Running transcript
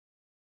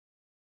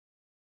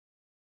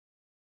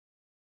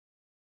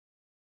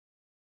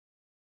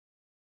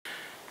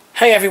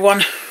Hey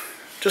everyone,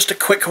 just a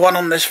quick one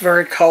on this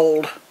very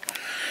cold,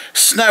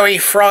 snowy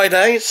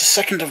Friday. It's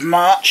the 2nd of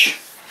March.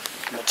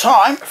 And the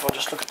time, if I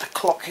just look at the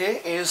clock here,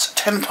 is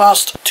 10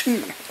 past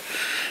 2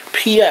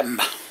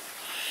 PM.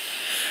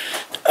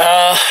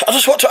 I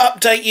just want to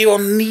update you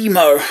on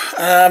Nemo.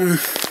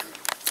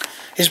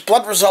 His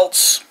blood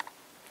results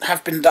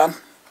have been done,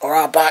 or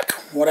are back,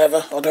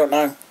 whatever, I don't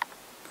know.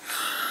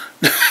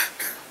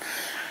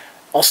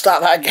 I'll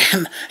start that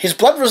again. His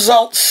blood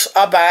results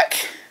are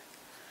back.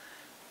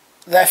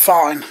 They're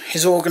fine.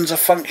 His organs are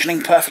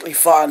functioning perfectly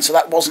fine, so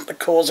that wasn't the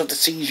cause of the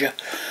seizure.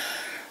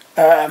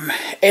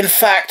 In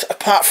fact,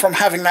 apart from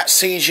having that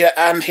seizure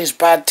and his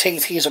bad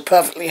teeth, he's a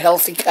perfectly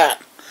healthy cat.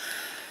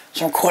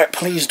 So I'm quite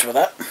pleased with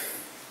that.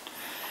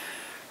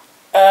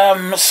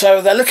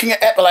 So they're looking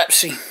at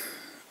epilepsy.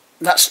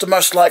 That's the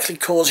most likely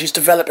cause. He's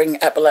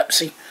developing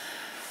epilepsy.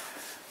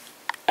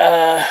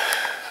 I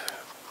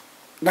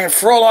mean,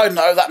 for all I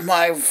know, that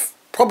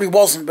probably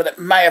wasn't, but it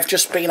may have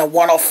just been a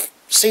one-off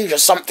seizure,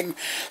 something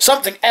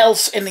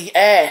else in the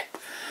air,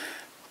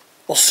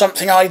 or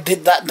something I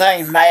did that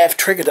day may have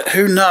triggered it.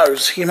 Who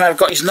knows? He may have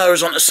got his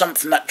nose onto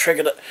something that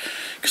triggered it,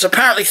 because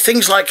apparently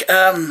things like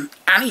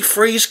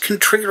antifreeze can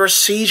trigger a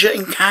seizure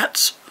in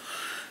cats,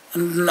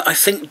 and I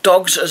think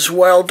dogs as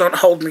well. Don't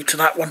hold me to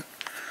that one.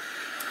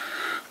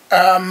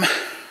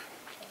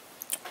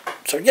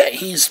 So yeah,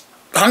 he's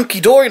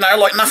hunky-dory now,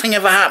 like nothing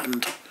ever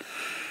happened.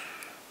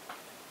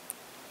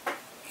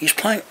 He's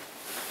playing.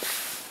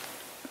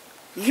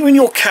 Are you in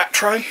your cat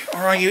tray,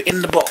 or are you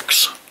in the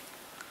box?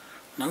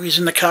 No, he's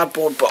in the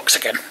cardboard box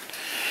again.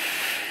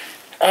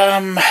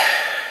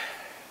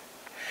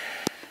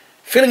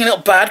 Feeling a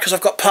little bad because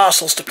I've got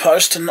parcels to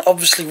post, and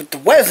obviously with the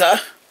weather,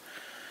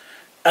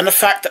 and the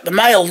fact that the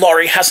mail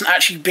lorry hasn't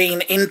actually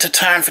been into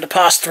town for the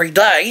past 3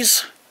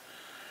 days,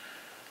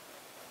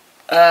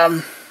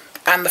 and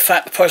the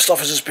fact the post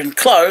office has been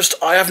closed,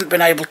 I haven't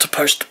been able to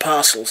post the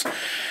parcels.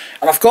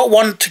 And I've got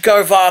one to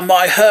go via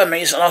my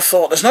Hermes, and I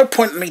thought there's no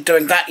point in me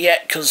doing that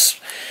yet, because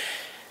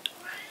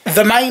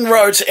the main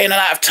roads in and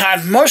out of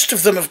town, most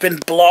of them have been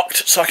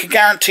blocked, so I can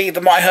guarantee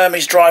that my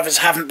Hermes drivers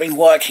haven't been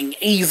working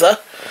either,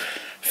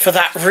 for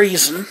that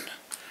reason.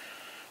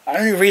 The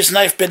only reason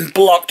they've been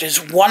blocked is,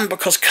 1,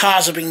 because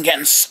cars have been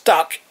getting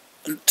stuck,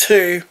 and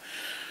 2,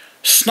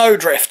 snow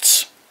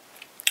drifts,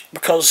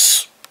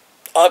 because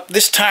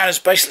this town is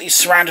basically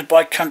surrounded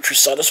by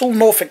countryside. That's all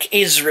Norfolk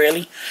is,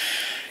 really.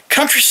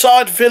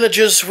 Countryside,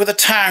 villages with a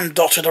town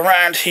dotted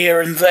around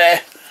here and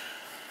there.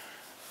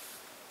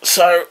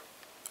 So,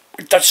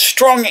 the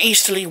strong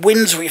easterly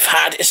winds we've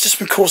had, it's just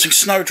been causing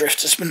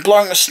snowdrifts. It's been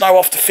blowing the snow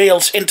off the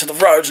fields into the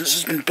roads, and it's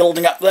just been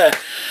building up there.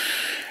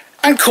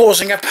 And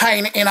causing a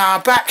pain in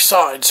our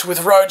backsides,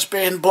 with roads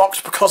being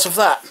blocked because of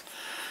that.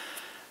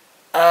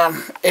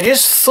 It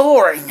is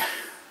thawing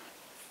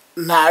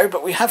now,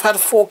 but we have had a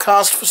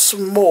forecast for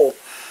some more.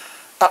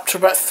 Up to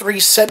about 3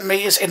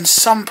 centimetres in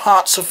some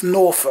parts of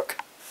Norfolk.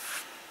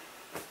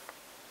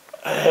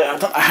 I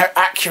don't know how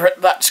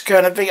accurate that's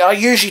going to be. I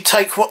usually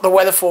take what the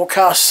weather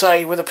forecasts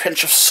say with a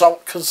pinch of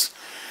salt, because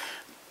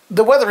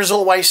the weather is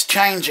always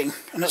changing,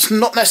 and it's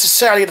not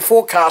necessarily the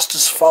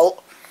forecaster's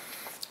fault.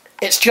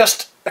 It's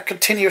just a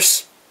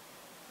continuous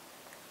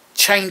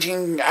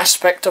changing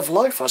aspect of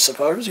life, I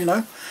suppose, you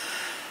know.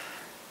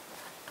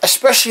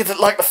 Especially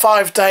like the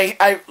 5-day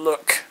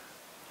outlook.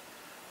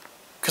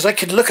 Because they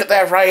could look at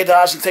their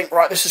radars and think,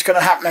 right, this is going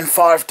to happen in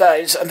 5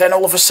 days, and then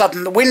all of a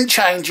sudden the wind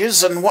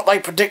changes and what they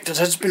predicted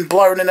has been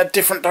blown in a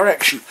different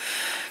direction.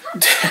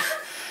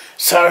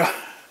 So,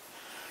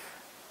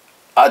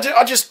 I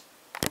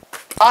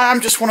am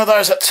just one of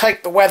those that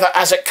take the weather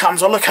as it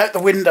comes. I look out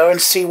the window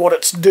and see what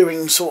it's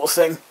doing, sort of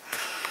thing.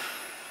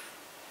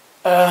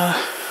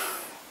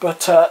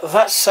 But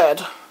that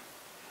said,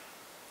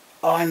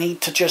 I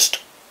need to just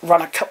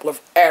run a couple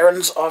of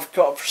errands. I've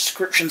got a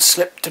prescription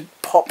slip to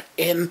pop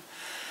in.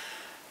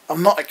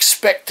 I'm not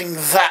expecting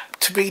that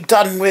to be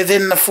done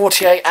within the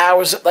 48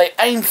 hours that they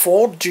aim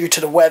for due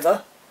to the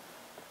weather.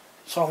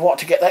 So I want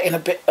to get that in a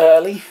bit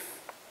early.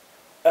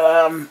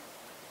 I'll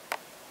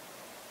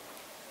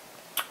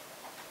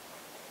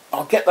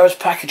get those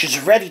packages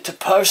ready to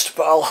post,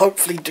 but I'll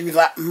hopefully do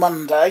that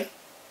Monday,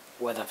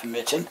 weather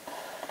permitting.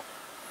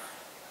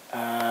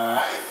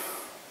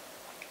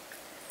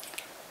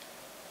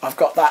 I've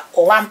got that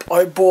lamp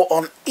I bought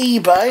on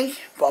eBay,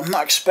 but I'm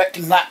not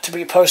expecting that to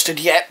be posted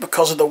yet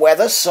because of the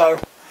weather, so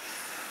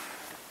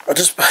I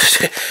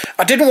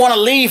didn't want to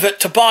leave it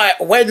to buy it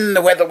when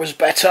the weather was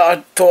better.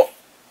 I thought,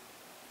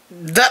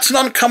 that's an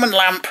uncommon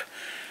lamp,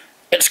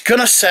 it's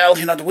gonna sell,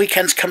 you know, the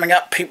weekend's coming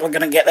up, people are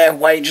gonna get their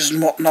wages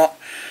and whatnot.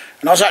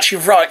 And I was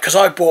actually right, because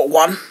I bought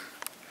one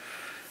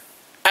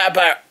at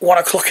about 1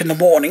 o'clock in the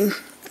morning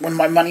when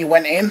my money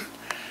went in.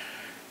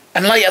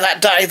 And later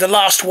that day, the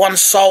last one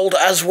sold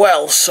as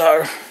well,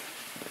 so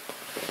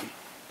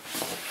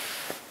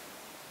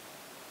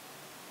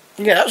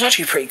yeah, that was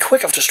actually pretty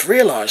quick, I've just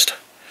realised.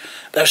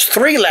 There's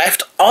 3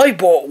 left, I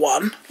bought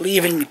 1,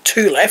 leaving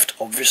 2 left,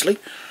 obviously.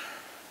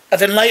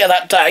 And then later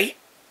that day,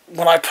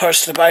 when I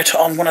posted about it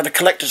on one of the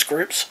collectors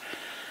groups,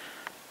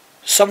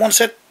 someone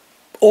said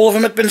all of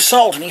them had been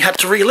sold and he had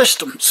to relist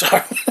them.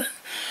 So,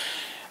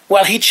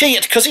 well, he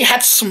cheated because he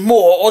had some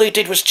more. All he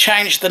did was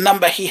change the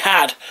number he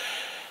had,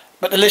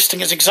 but the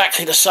listing is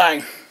exactly the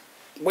same,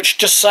 which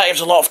just saves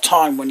a lot of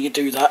time when you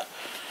do that.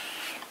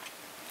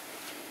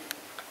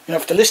 You know,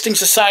 if the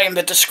listing's the same,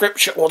 the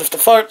description, or if the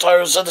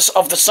photos are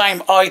of the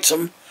same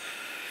item,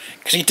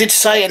 because he did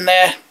say in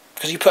there,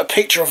 because you put a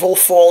picture of all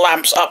 4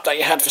 lamps up that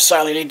you had for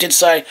sale, and he did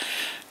say,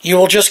 you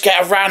will just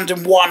get a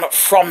random one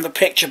from the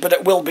picture, but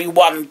it will be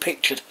one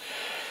pictured.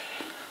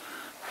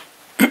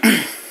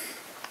 I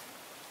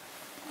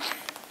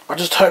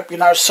just hope, you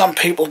know, some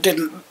people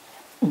didn't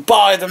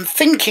buy them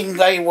thinking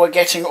they were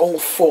getting all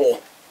 4.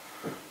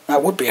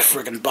 That would be a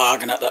friggin'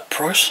 bargain at that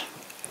price.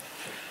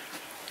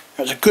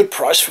 It was a good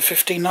price for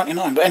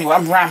 $15.99. But anyway,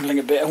 I'm rambling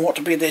a bit. I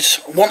wanted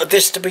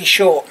this to be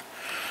short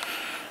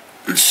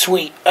and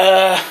sweet.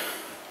 I'm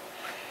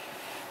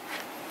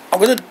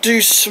going to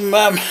do some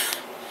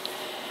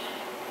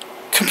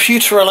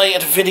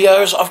computer-related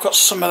videos. I've got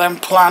some of them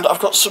planned. I've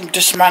got some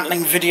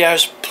dismantling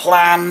videos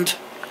planned.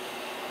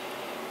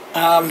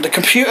 The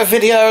computer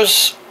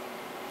videos,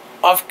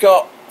 I've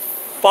got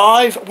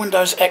 5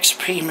 Windows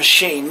XP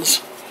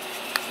machines.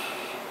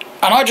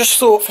 And I just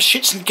thought, for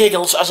shits and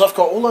giggles, as I've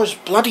got all those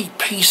bloody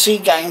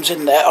PC games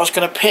in there, I was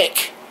going to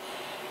pick,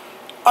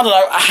 I don't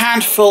know, a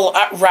handful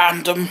at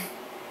random.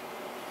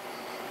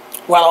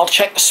 Well, I'll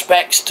check the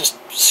specs to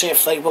see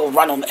if they will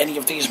run on any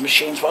of these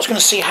machines. But I was going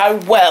to see how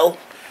well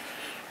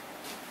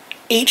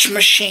each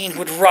machine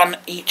would run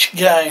each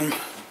game.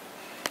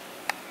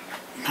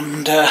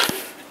 And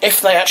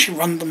if they actually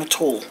run them at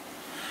all.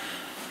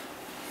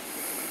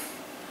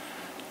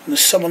 And there's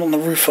someone on the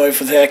roof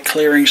over there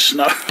clearing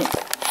snow.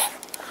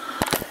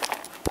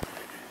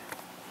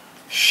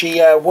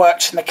 She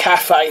works in the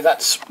cafe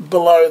that's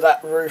below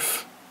that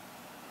roof.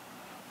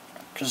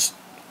 Because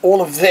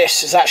all of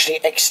this is actually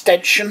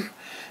extension.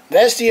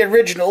 There's the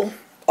original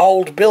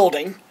old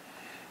building.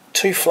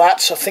 2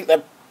 flats. I think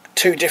they're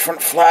 2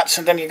 different flats.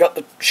 And then you've got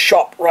the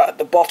shop right at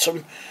the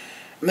bottom.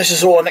 And this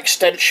is all an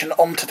extension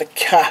onto the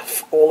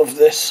cafe, all of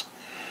this.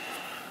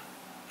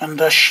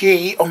 And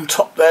she, on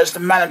top there's the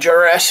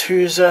manageress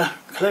who's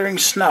clearing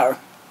snow.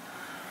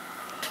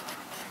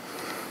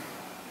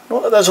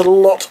 Not that there's a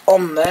lot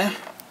on there.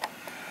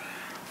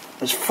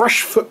 There's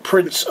fresh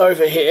footprints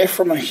over here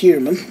from a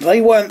human. They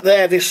weren't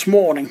there this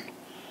morning.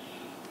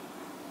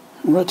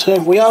 But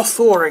we are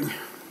thawing,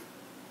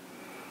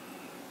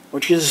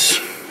 which is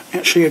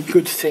actually a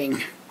good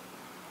thing.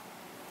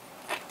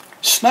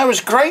 Snow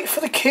is great for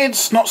the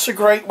kids, not so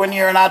great when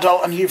you're an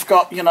adult and you've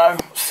got, you know,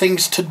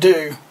 things to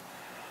do.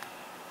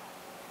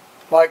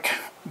 Like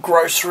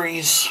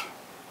groceries,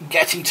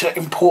 getting to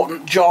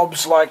important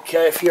jobs, like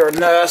if you're a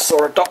nurse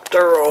or a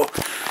doctor or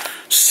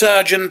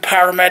surgeon,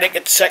 paramedic,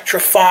 etc.,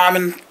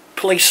 fireman,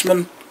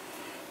 policeman,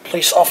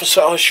 police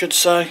officer, I should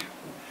say,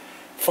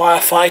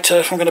 firefighter,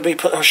 if I'm going to be,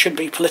 I should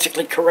be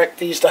politically correct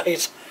these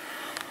days.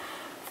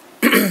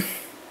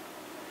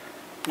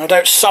 No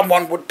doubt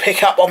someone would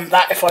pick up on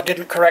that if I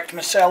didn't correct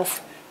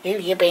myself.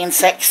 You're being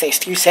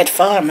sexist, you said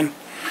fireman.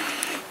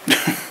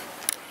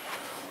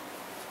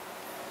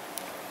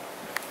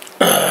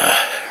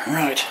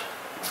 Right.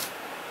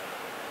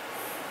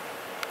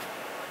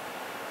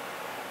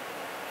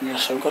 Yeah,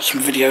 so I've got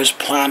some videos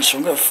planned, so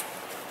I'm going to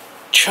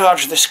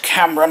charge this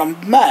camera, and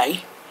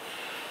I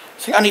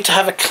think I need to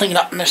have a clean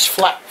up in this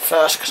flat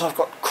first, because I've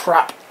got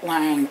crap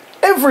lying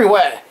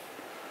everywhere.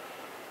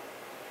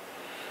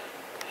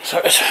 So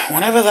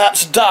whenever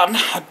that's done,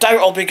 I doubt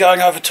I'll be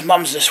going over to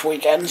Mum's this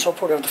weekend, so I'll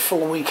probably have the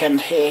full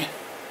weekend here.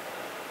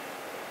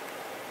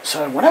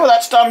 So whenever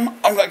that's done,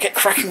 I'm going to get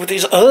cracking with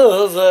these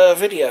other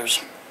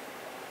videos.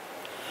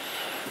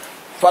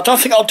 But I don't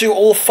think I'll do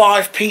all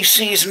 5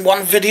 PCs in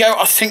one video.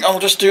 I think I'll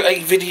just do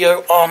a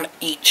video on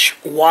each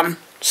one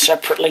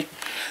separately.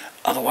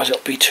 Otherwise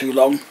it'll be too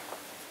long.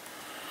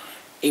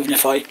 Even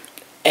if I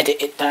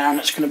edit it down,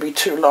 it's going to be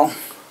too long.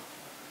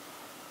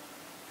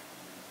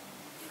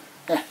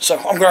 Yeah, so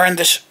I'm going to end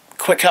this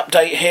quick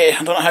update here.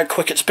 I don't know how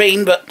quick it's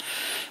been, but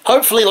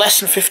hopefully less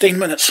than 15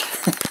 minutes.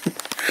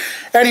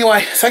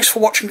 Anyway, thanks for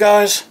watching,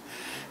 guys.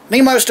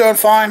 Nemo's doing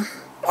fine.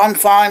 I'm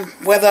fine.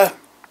 Weather,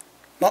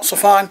 not so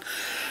fine.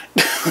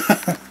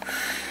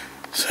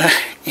 So,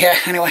 yeah,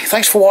 anyway,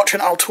 thanks for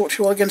watching. I'll talk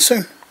to you all again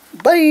soon.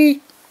 Bye!